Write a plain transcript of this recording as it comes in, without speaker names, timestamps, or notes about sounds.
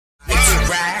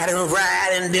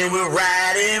ride, and then we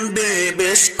riding,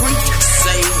 baby. Screech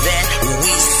say that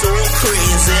we so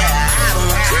crazy. I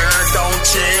don't care, don't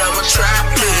you ever try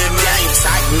play me. I ain't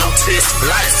tight, no test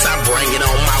lights. I bring it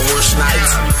on my worst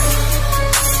nights.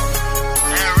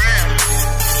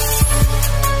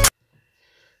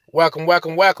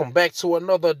 Welcome back to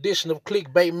another edition of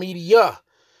Clickbait Media.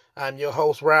 I'm your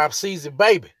host, Rob Season,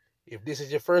 baby. If this is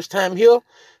your first time here,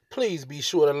 please be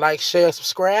sure to like, share,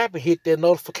 subscribe, and hit that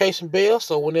notification bell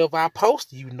so whenever I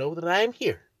post, you know that I am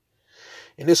here.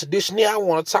 In this edition here, I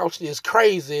want to talk to this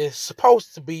crazy,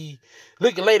 supposed to be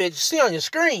looking lady that you see on your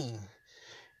screen.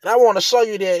 And I want to show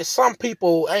you that some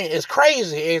people ain't as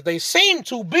crazy as they seem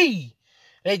to be.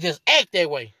 They just act that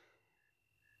way.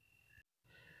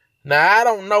 Now, I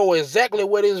don't know exactly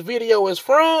where this video is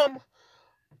from.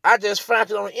 I just found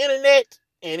it on the internet,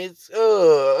 and it's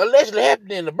allegedly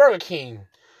happened in the Burger King.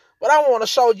 But I want to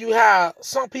show you how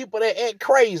some people that act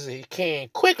crazy can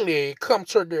quickly come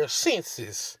to their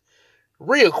senses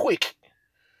real quick,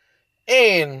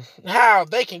 and how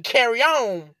they can carry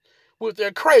on with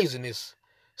their craziness.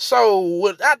 So,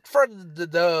 without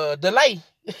further delay,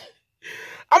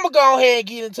 I'm going to go ahead and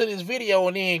get into this video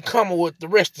and then come with the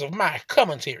rest of my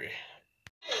commentary.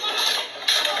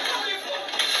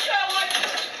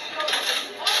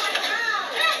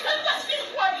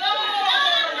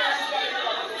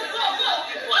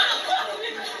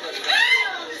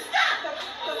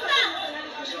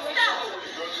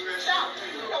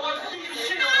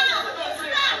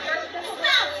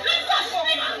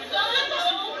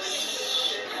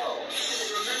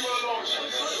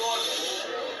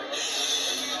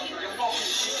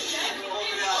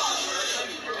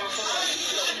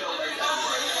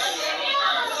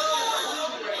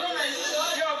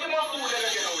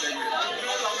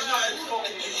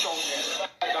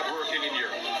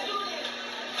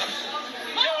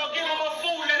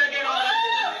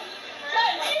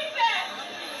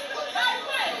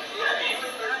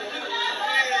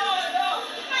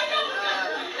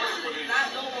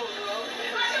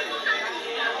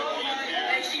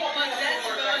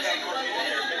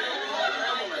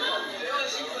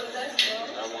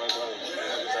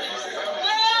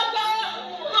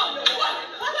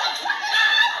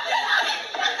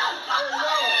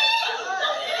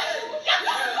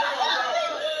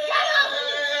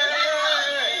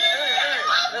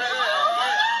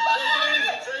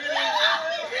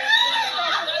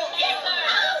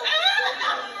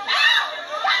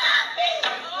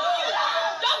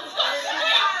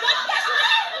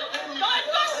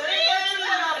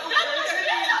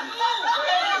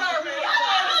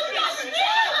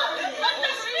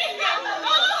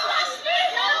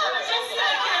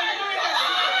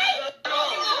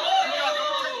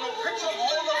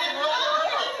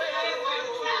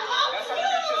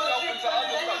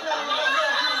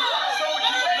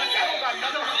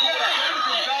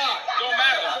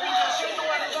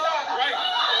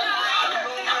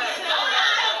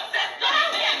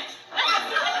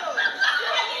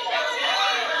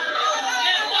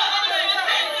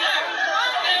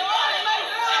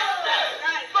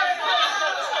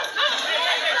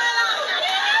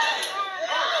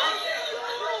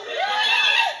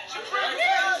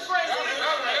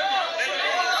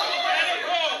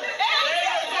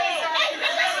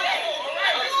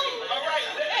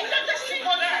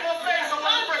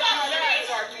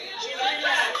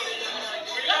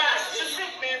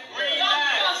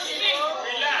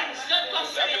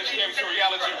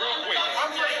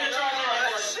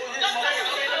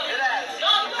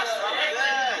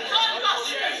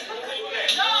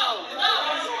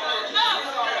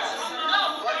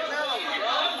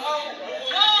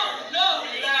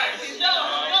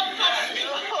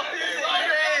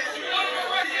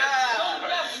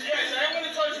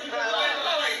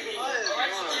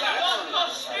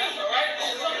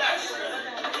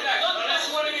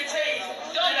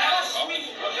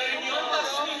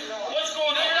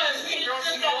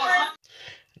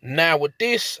 Now, with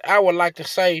this, I would like to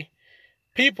say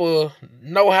people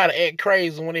know how to act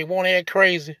crazy when they want to act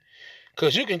crazy.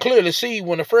 Because you can clearly see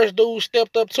when the first dude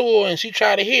stepped up to her and she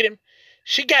tried to hit him,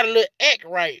 she got a little act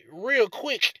right real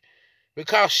quick.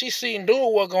 Because she seen dude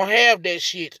was going to have that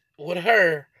shit with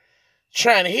her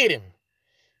trying to hit him.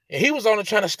 And he was only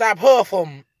trying to stop her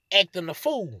from acting the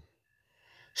fool.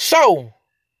 So,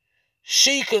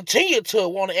 she continued to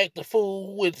want to act the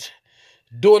fool with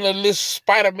doing a little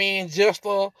Spider-Man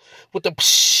gesture with the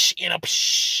psh and a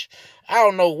psh. I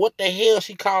don't know what the hell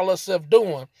she called herself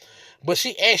doing, but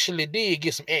she actually did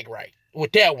get some act right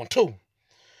with that one too.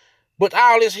 But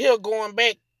all this here going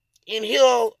back in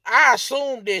here, I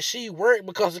assumed that she worked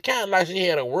because it kind of like she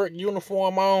had a work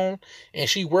uniform on and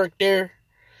she worked there.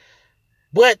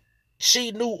 But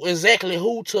she knew exactly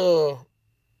who to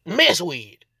mess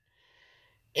with.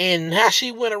 And how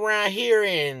she went around here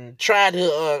and tried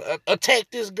to attack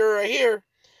this girl here,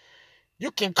 you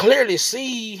can clearly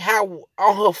see how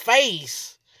on her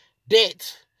face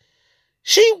that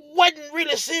she wasn't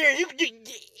really serious.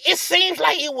 It seems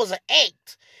like it was an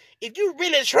act. If you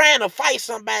really trying to fight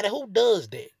somebody, who does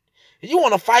that? If you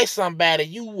want to fight somebody,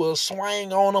 you will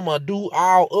swing on them or do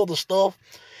all other stuff.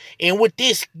 And with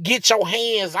this, get your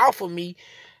hands off of me.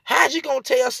 How's you gonna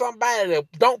tell somebody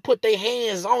that don't put their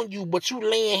hands on you, but you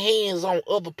laying hands on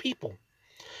other people?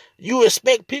 You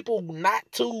expect people not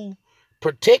to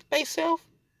protect themselves?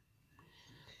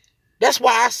 That's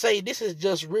why I say this is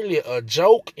just really a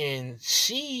joke, and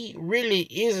she really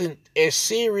isn't as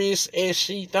serious as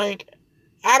she think.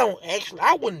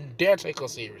 I wouldn't dare take her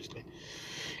seriously.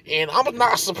 And I'm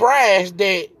not surprised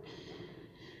that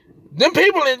them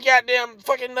people in goddamn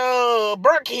fucking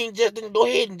Burger King just didn't go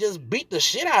ahead and just beat the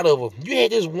shit out of her. You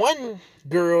had this one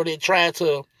girl that tried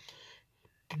to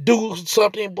do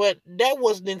something, but that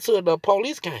wasn't until the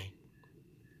police came.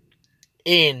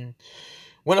 And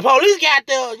when the police got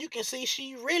there, you can see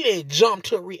she really jumped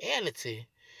to reality.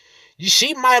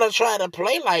 She might have tried to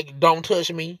play like don't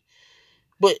touch me,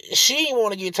 but she didn't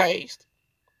want to get tased.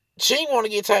 She didn't want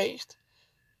to get tased.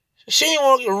 She didn't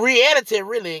want to. Reality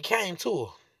really came to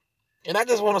her. And I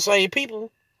just want to say,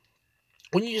 people,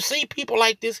 when you see people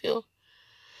like this here,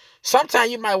 sometimes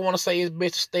you might want to say it's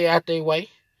best to stay out their way.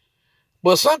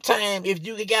 But sometimes if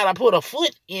you got to put a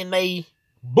foot in a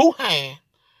behind,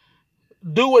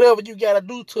 do whatever you got to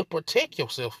do to protect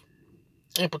yourself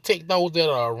and protect those that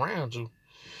are around you.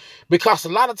 Because a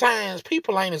lot of times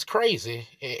people ain't as crazy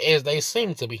as they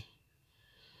seem to be.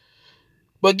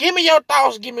 But give me your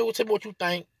thoughts. Give me what you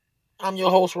think. I'm your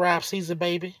host, Rob Caesar,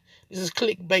 baby. This is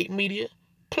Clickbait Media.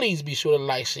 Please be sure to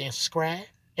like, share, and subscribe.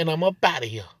 And I'm up out of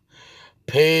here.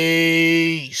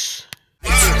 Peace.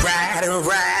 Ride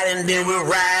and then we're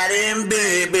riding,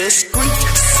 baby. Squeak,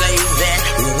 say that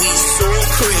we so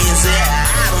crazy.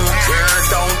 I don't care,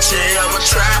 don't you ever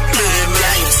try play me.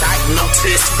 I ain't tight, no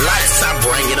test lights. I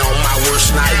bring it on my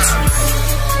worst nights.